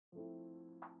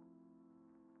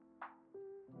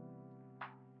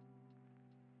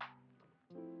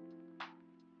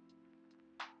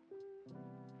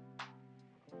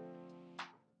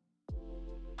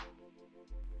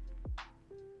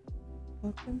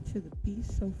Welcome to the Be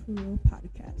So For Real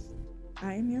podcast.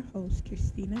 I am your host,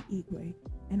 Christina Igwe,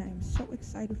 and I am so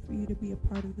excited for you to be a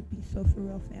part of the Be So For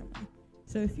Real family.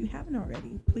 So if you haven't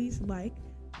already, please like,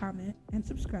 comment, and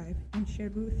subscribe, and share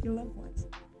it with your loved ones.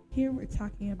 Here we're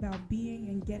talking about being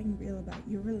and getting real about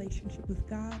your relationship with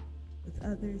God, with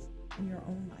others, and your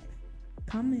own life.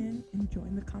 Come in and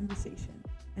join the conversation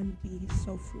and be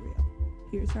so for real.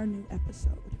 Here's our new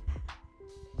episode.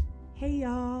 Hey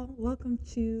y'all, welcome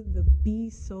to the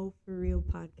Be So For Real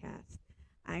podcast.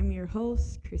 I'm your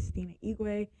host, Christina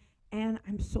Igwe, and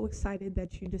I'm so excited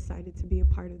that you decided to be a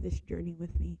part of this journey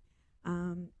with me.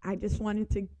 I just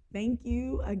wanted to thank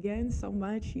you again so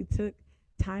much. You took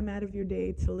time out of your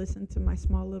day to listen to my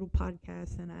small little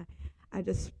podcast, and I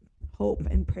just hope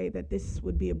and pray that this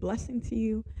would be a blessing to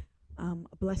you,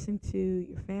 a blessing to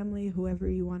your family, whoever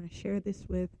you want to share this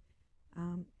with.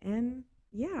 And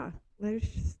yeah, let's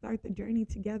start the journey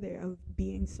together of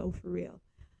being so for real.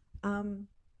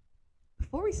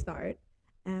 Before we start,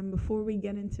 and before we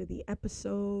get into the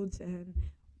episodes, and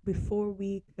before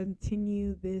we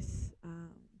continue this,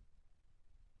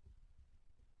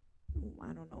 I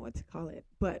don't know what to call it,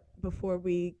 but before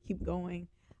we keep going,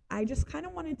 I just kind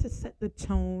of wanted to set the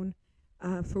tone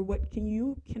for what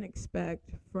you can expect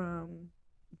from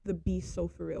the Be So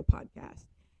For Real podcast.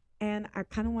 And I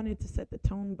kind of wanted to set the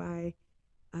tone by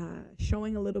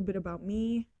showing a little bit about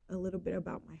me, a little bit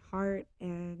about my heart,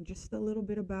 and just a little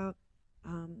bit about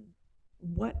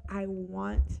what I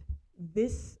want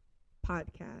this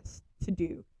podcast to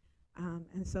do.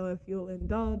 And so if you'll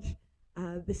indulge,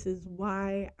 this is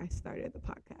why I started the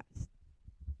podcast.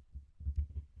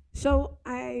 So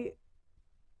let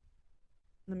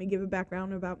me give a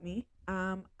background about me.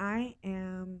 I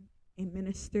am a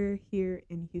minister here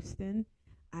in Houston.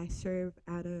 I serve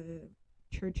at a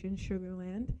church in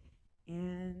Sugarland,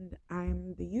 and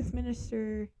I'm the youth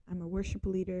minister, I'm a worship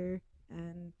leader,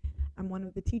 and I'm one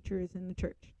of the teachers in the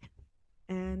church.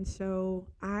 And so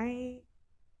I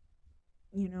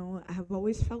have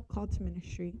always felt called to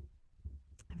ministry.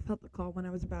 I felt the call when I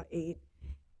was about 8,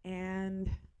 and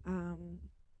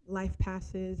life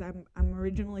passes. I'm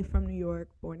originally from New York,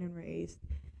 born and raised.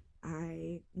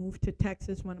 I moved to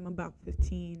Texas when I'm about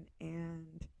 15,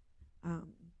 and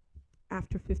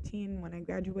after 15, when I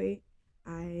graduate,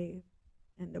 I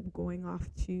end up going off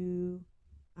to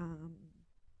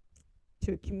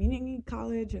a community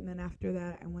college, and then after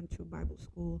that, I went to a Bible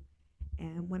school.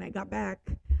 And when I got back,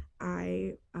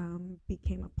 I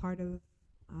became a part of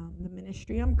the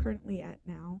ministry I'm currently at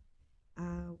now,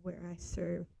 where I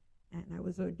serve, and I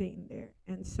was ordained there.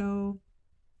 And so,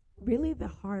 really, the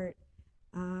heart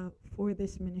for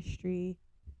this ministry,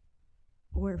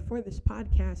 or for this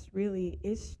podcast, really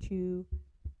is to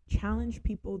challenge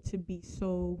people to be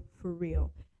so for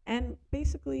real. And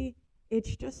basically,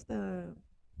 it's just a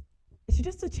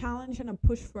challenge and a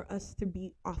push for us to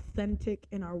be authentic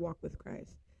in our walk with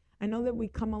Christ. I know that we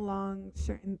come along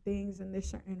certain things, and there's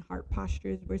certain heart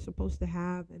postures we're supposed to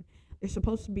have, and there's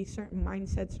supposed to be certain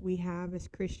mindsets we have as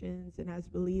Christians and as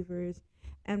believers.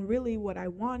 And really what I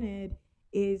wanted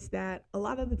is that a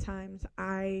lot of the times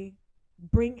I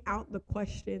bring out the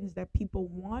questions that people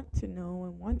want to know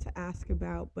and want to ask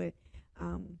about, but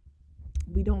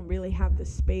we don't really have the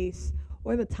space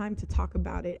or the time to talk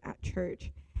about it at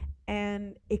church.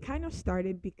 And it kind of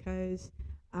started because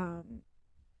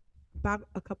about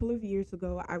a couple of years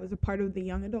ago, I was a part of the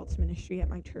young adults ministry at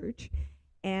my church,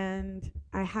 and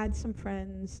I had some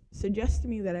friends suggest to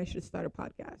me that I should start a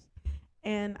podcast.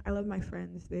 And I love my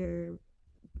friends.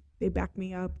 They back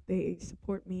me up. They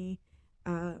support me.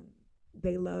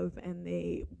 They love and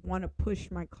they want to push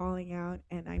my calling out,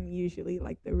 and I'm usually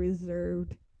like the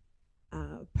reserved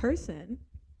person.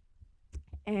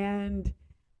 And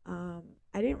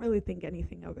I didn't really think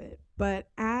anything of it. But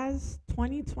as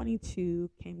 2022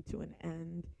 came to an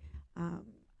end,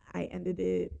 I ended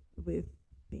it with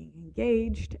being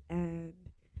engaged and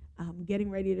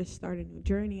getting ready to start a new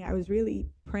journey. I was really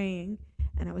praying,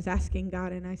 and I was asking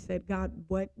God, and I said, God,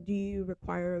 what do you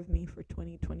require of me for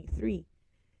 2023?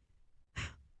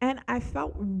 And I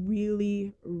felt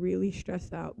really, really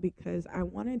stressed out because I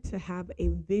wanted to have a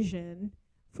vision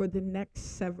for the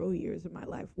next several years of my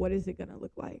life. What is it going to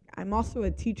look like? I'm also a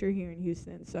teacher here in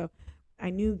Houston, so I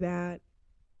knew that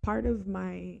part of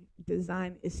my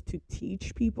design is to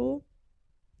teach people,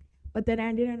 but then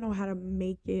I didn't know how to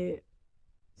make it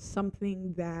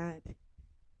something that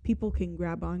people can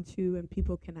grab onto and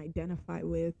people can identify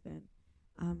with, and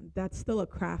that's still a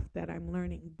craft that I'm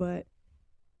learning. But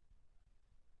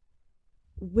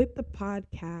with the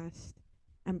podcast,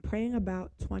 I'm praying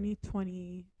about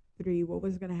 2023, what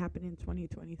was going to happen in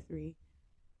 2023.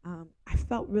 I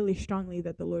felt really strongly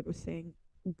that the Lord was saying,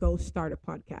 go start a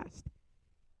podcast.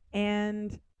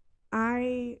 And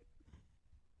I,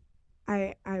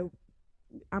 I,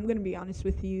 I'm gonna be honest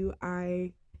with you.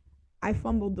 I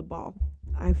fumbled the ball.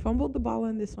 I fumbled the ball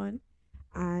on this one.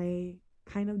 I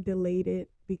kind of delayed it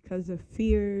because of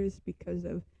fears, because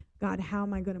of God, how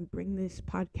am I going to bring this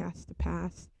podcast to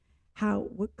pass?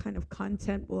 What kind of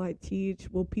content will I teach?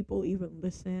 Will people even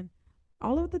listen?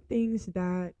 All of the things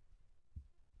that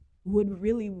would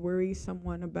really worry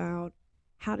someone about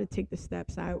how to take the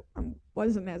steps. I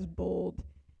wasn't as bold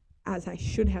as I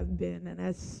should have been, and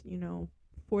as,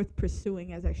 forth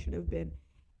pursuing as I should have been.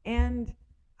 And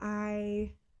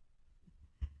I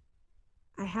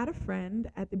I had a friend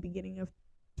at the beginning of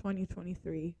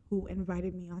 2023 who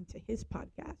invited me onto his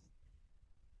podcast.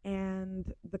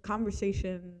 And the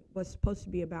conversation was supposed to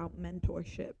be about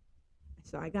mentorship.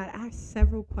 So I got asked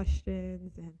several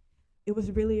questions, and it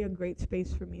was really a great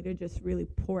space for me to just really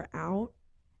pour out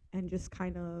and just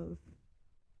kind of,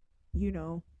 you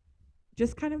know,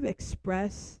 just kind of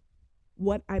express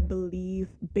what I believe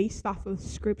based off of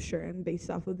scripture and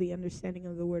based off of the understanding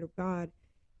of the word of God,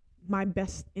 my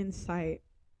best insight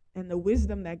and the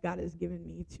wisdom that God has given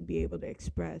me to be able to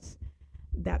express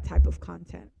that type of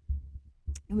content.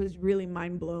 It was really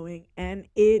mind blowing, and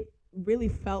it really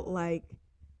felt like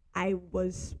I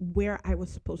was where I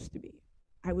was supposed to be.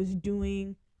 I was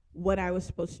doing what I was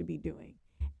supposed to be doing.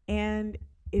 And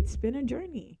it's been a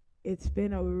journey. It's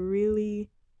been a really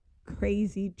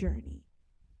crazy journey.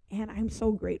 And I'm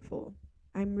so grateful.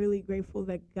 I'm really grateful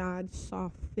that God saw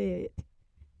fit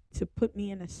to put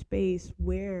me in a space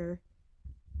where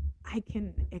I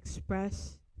can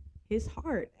express his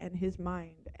heart and his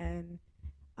mind. And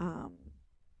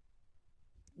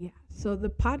so the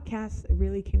podcast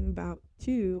really came about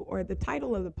too, or the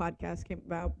title of the podcast came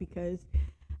about because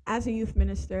as a youth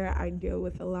minister, I deal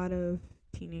with a lot of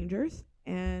teenagers.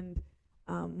 And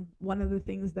one of the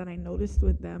things that I noticed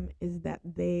with them is that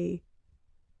they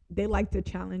like to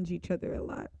challenge each other a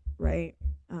lot, right?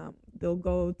 They'll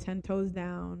go 10 toes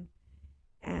down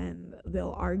and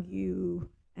they'll argue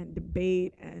and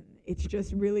debate, and it's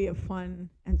just really a fun,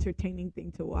 entertaining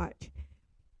thing to watch.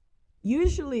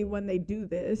 Usually when they do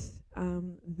this,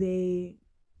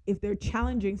 if they're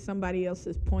challenging somebody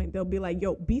else's point, they'll be like,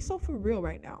 yo, be so for real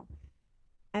right now.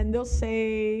 And they'll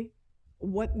say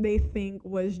what they think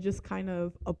was just kind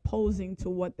of opposing to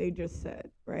what they just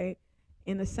said, right?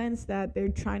 In the sense that they're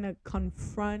trying to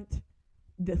confront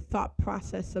the thought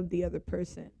process of the other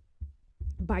person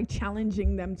by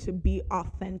challenging them to be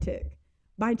authentic,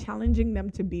 by challenging them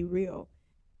to be real.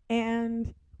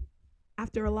 And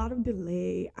after a lot of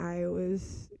delay, I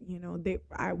was,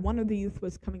 one of the youth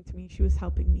was coming to me. She was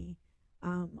helping me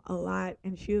a lot.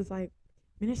 And she was like,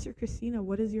 Minister Christina,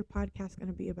 what is your podcast going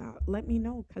to be about? Let me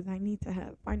know, because I need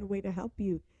to find a way to help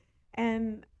you.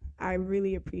 And I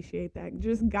really appreciate that.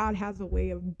 Just God has a way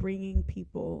of bringing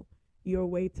people your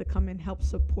way to come and help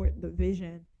support the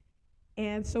vision.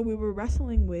 And so we were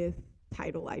wrestling with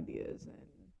title ideas, and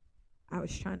I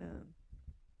was trying to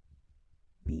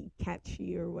be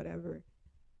catchy or whatever.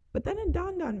 But then it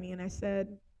dawned on me, and I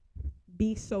said,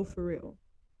 be so for real.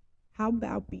 How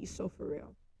about be so for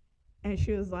real? And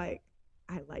she was like,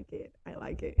 I like it.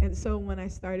 And so when I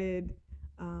started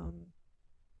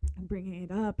bringing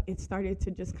it up, it started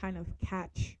to just kind of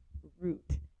catch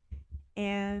root.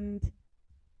 And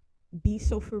be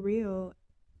so for real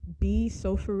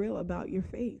about your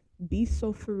faith. Be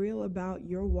so for real about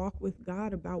your walk with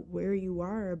God, about where you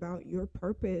are, about your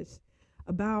purpose,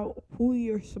 about who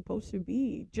you're supposed to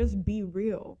be. Just be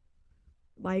real.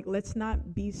 Like, let's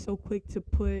not be so quick to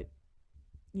put,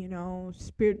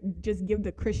 spirit, just give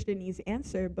the Christianese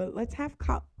answer, but let's have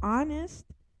honest,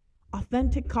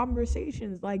 authentic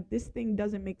conversations. Like, this thing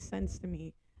doesn't make sense to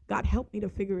me. God, help me to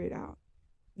figure it out.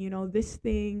 This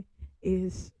thing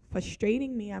is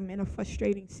frustrating me. I'm in a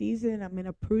frustrating season. I'm in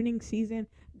a pruning season.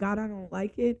 God, I don't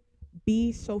like it.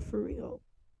 Be so for real.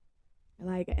 And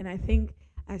I think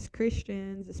as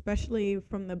Christians, especially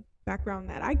from the background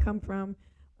that I come from,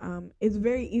 it's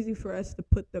very easy for us to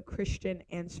put the Christian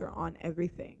answer on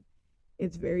everything.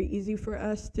 It's very easy for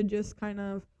us to just kind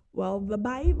of, well, the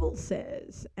Bible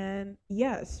says. And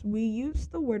yes, we use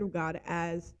the Word of God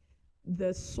as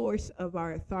the source of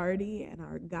our authority and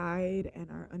our guide and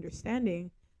our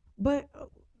understanding. But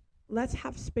let's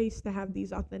have space to have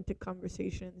these authentic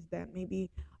conversations that maybe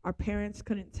our parents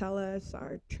couldn't tell us.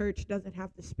 Our church doesn't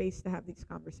have the space to have these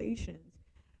conversations.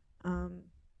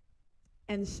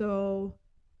 And so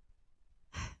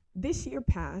this year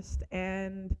passed,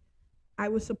 and I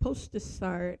was supposed to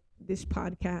start this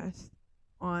podcast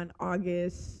on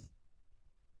August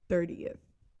 30th.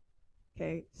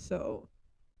 Okay, so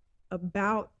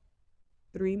about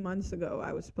 3 months ago,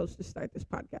 I was supposed to start this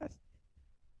podcast.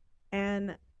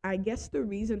 And I guess the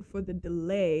reason for the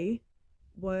delay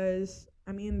was,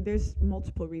 I mean, there's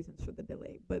multiple reasons for the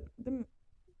delay, but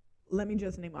let me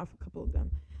just name off a couple of them.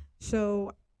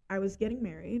 So I was getting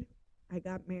married. I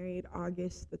got married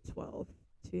August the 12th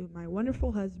to my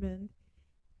wonderful husband,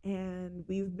 and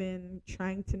we've been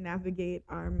trying to navigate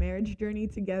our marriage journey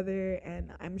together.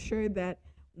 And I'm sure that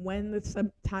when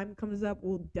the time comes up,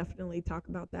 we'll definitely talk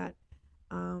about that.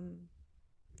 Um,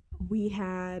 we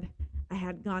had I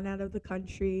had gone out of the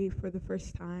country for the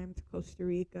first time to Costa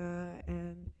Rica,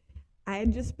 and I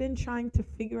had just been trying to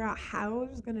figure out how I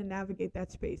was going to navigate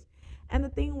that space. And the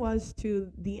thing was,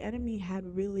 too, the enemy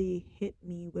had really hit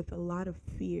me with a lot of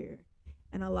fear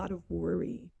and a lot of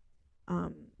worry.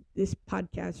 Um, this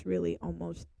podcast really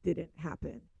almost didn't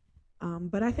happen.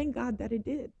 But I thank God that it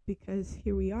did, because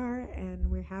here we are and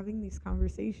we're having these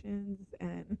conversations.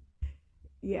 And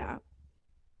yeah,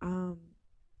 um,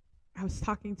 I was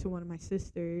talking to one of my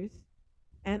sisters,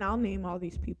 and I'll name all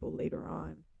these people later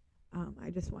on. I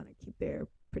just want to keep their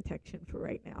protection for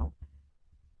right now.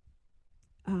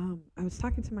 I was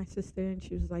talking to my sister, and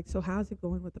she was like, "So how's it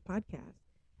going with the podcast?"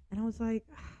 And I was like,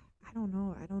 "I don't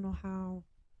know. I don't know how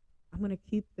I'm gonna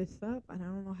keep this up, and I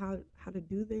don't know how to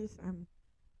do this. I'm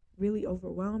really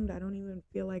overwhelmed. I don't even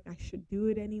feel like I should do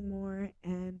it anymore."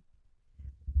 And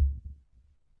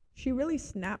she really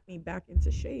snapped me back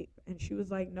into shape, and she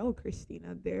was like, "No,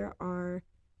 Christina, there are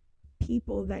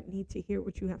people that need to hear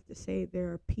what you have to say.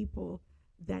 There are people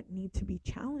that need to be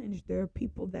challenged. There are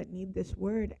people that need this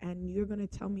word, and you're going to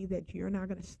tell me that you're not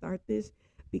going to start this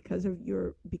because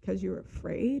you're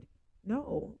afraid?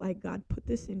 No, like, God put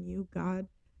this in you. God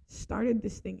started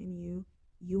this thing in you.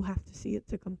 You have to see it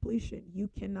to completion. You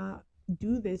cannot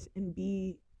do this and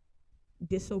be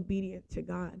disobedient to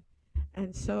God."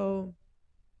 And so,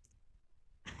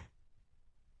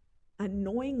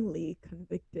 unknowingly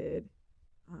convicted,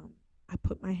 um, I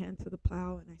put my hand to the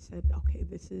plow and I said, "Okay,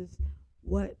 this is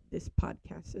what this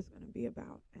podcast is going to be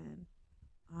about." And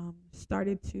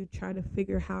started to try to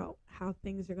figure how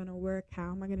things are going to work.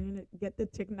 How am I going to get the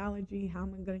technology? How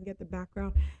am I going to get the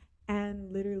background?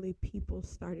 And literally, people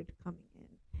started coming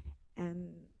in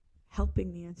and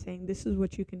helping me and saying, "This is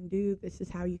what you can do. This is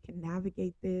how you can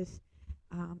navigate this."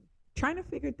 Trying to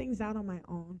figure things out on my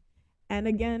own. And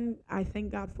again, I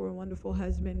thank God for a wonderful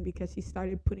husband, because he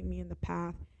started putting me in the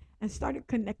path and started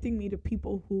connecting me to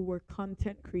people who were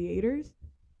content creators,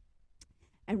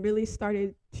 and really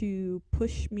started to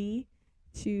push me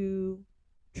to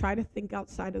try to think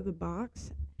outside of the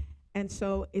box. And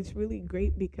so it's really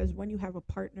great, because when you have a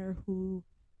partner who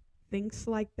thinks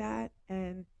like that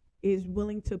and is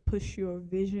willing to push your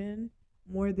vision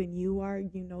more than you are,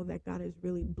 you know that God has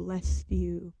really blessed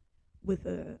you with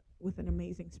an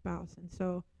amazing spouse. And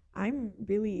so I'm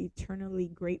really eternally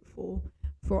grateful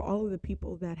for all of the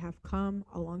people that have come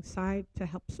alongside to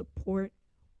help support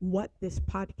what this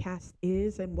podcast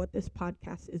is and what this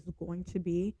podcast is going to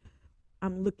be.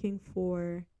 I'm looking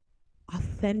for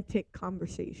authentic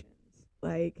conversations,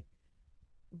 like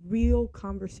real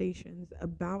conversations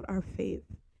about our faith.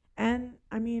 And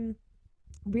I mean,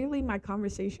 really, my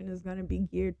conversation is going to be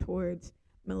geared towards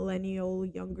millennial,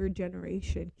 younger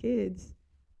generation kids,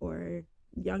 or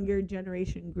younger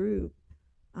generation group.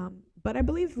 But I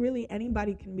believe really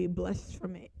anybody can be blessed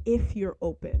from it if you're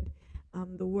open.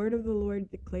 The word of the Lord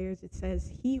declares, it says,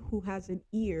 "He who has an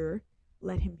ear,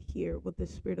 let him hear what the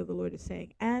Spirit of the Lord is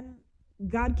saying." And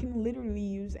God can literally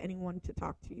use anyone to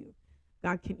talk to you.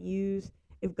 God can use,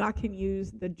 if God can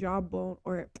use the jawbone,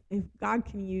 or if God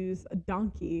can use a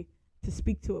donkey to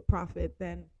speak to a prophet,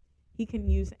 then he can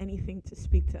use anything to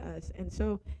speak to us. And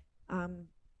so,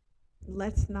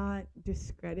 let's not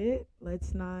discredit,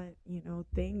 let's not,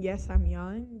 think, yes, I'm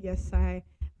young, yes, I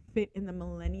fit in the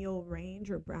millennial range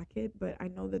or bracket, but I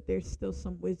know that there's still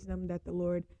some wisdom that the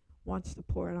Lord wants to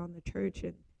pour out on the church,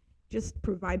 and just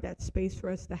provide that space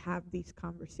for us to have these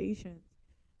conversations.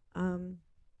 Um,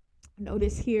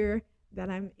 Notice here that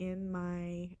I'm in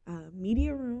my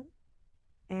media room,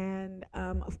 and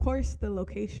of course, the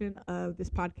location of this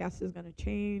podcast is going to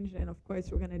change, and of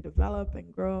course, we're going to develop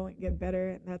and grow and get better,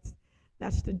 and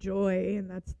that's the joy and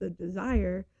that's the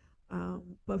desire.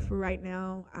 But for right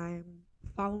now, I'm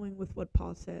following with what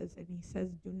Paul says, and he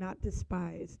says, "Do not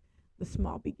despise the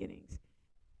small beginnings."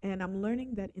 And I'm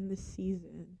learning that in this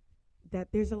season,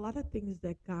 that there's a lot of things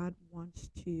that God wants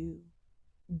to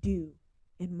do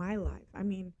in my life. I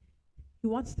mean, he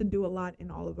wants to do a lot in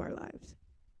all of our lives.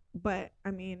 But I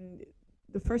mean,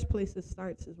 the first place it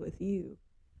starts is with you.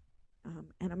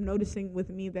 And I'm noticing with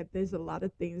me that there's a lot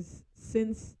of things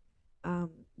since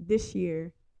this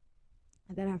year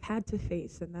that I've had to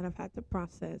face and that I've had to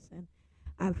process, and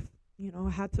I've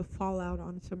had to fall out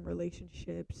on some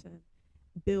relationships and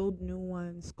build new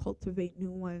ones, cultivate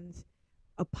new ones,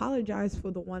 apologize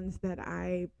for the ones that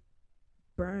I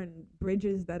burned,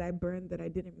 bridges that I burned that I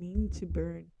didn't mean to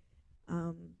burn.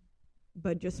 Um,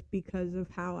 but just because of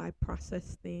how I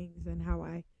processed things and how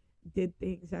I did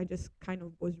things, I just kind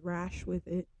of was rash with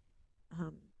it.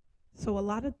 Um, so a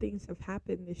lot of things have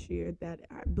happened this year that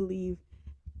I believe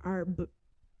are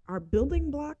are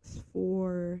building blocks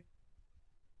for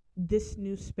this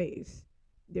new space.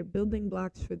 They're building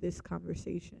blocks for this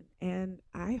conversation, and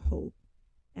I hope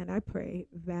and I pray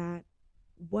that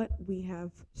what we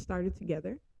have started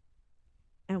together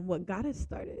and what God has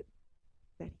started,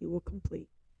 that He will complete.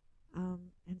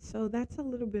 And so that's a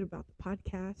little bit about the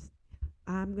podcast.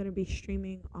 I'm going to be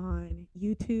streaming on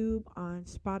YouTube, on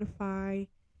Spotify,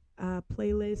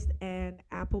 playlist, and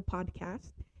Apple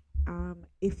Podcast.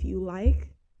 If you like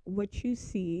what you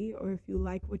see or if you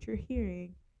like what you're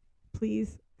hearing,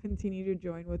 please continue to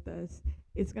join with us.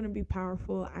 It's going to be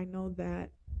powerful. I know that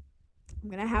I'm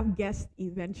going to have guests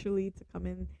eventually to come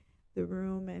in the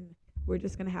room, and we're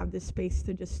just going to have this space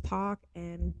to just talk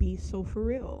and be so for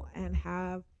real and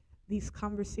have these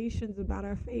conversations about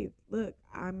our faith. Look,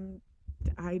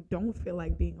 I don't feel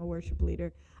like being a worship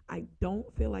leader. I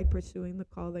don't feel like pursuing the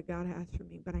call that God has for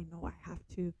me, but I know I have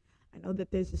to. I know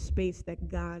that there's a space that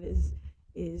God is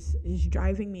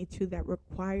driving me to that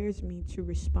requires me to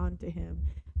respond to Him.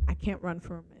 I can't run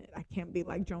from it. I can't be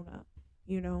like Jonah.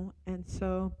 And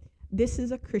so this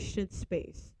is a Christian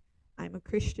space. I'm a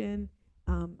Christian.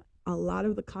 A lot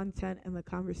of the content and the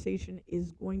conversation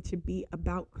is going to be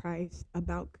about Christ,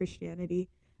 about Christianity,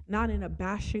 not in a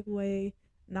bashing way,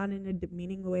 not in a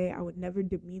demeaning way. I would never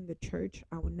demean the church.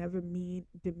 I would never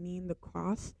demean the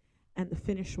cross and the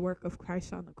finished work of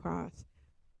Christ on the cross.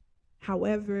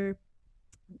 However,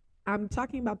 I'm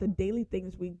talking about the daily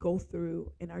things we go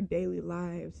through in our daily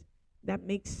lives that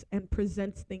makes and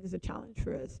presents things a challenge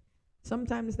for us.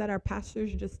 Sometimes that our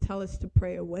pastors just tell us to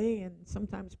pray away, and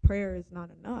sometimes prayer is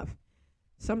not enough.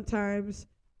 Sometimes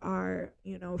our,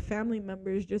 family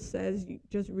members just says, you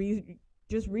just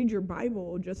read your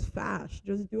Bible, just fast,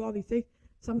 just do all these things.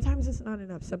 Sometimes it's not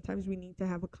enough. Sometimes we need to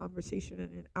have a conversation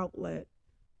and an outlet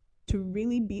to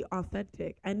really be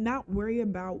authentic and not worry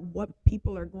about what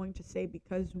people are going to say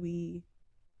because we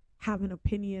have an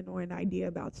opinion or an idea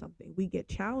about something. We get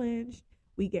challenged,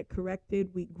 we get corrected,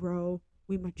 we grow,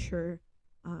 we mature.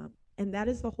 And that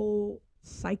is the whole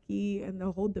psyche and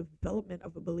the whole development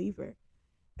of a believer.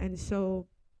 And so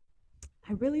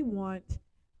I really want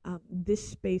this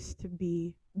space to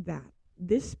be that.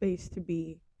 This space to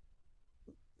be,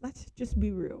 let's just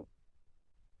be real,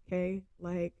 okay?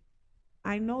 Like,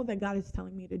 I know that God is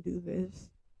telling me to do this,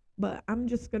 but I'm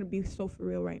just going to be so for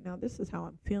real right now. This is how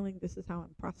I'm feeling. This is how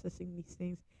I'm processing these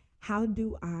things. How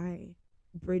do I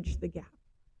bridge the gap?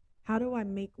 How do I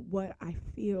make what I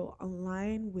feel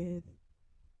align with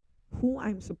who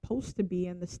I'm supposed to be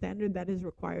and the standard that is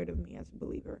required of me as a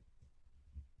believer?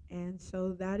 And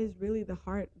so that is really the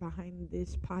heart behind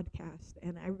this podcast.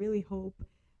 And I really hope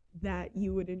that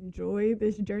you would enjoy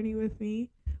this journey with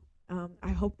me.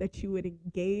 I hope that you would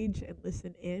engage and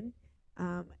listen in.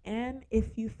 And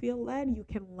if you feel led, you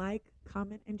can like,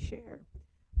 comment, and share.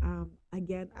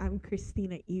 Again, I'm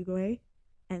Christina Igwe,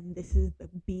 and this is the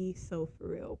Be So For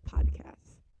Real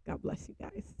podcast. God bless you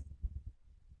guys.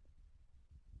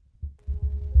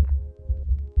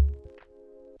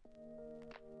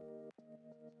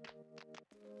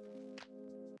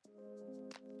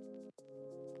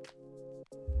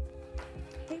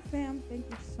 Hey fam, thank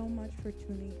you so much for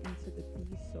tuning into the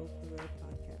Be So For Real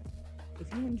podcast.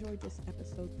 If you enjoyed this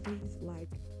episode, please like,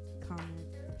 comment,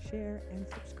 share, and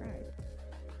subscribe.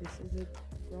 This is a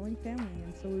growing family,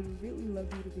 and so we would really love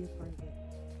you to be a part of it.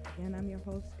 Again, I'm your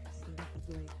host, Christina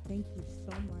Igwe. thank you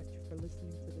so much for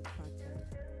listening to this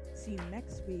podcast. See you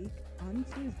next week on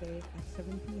Tuesday at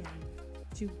 7 p.m.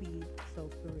 to Be So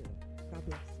For Real. God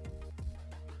bless.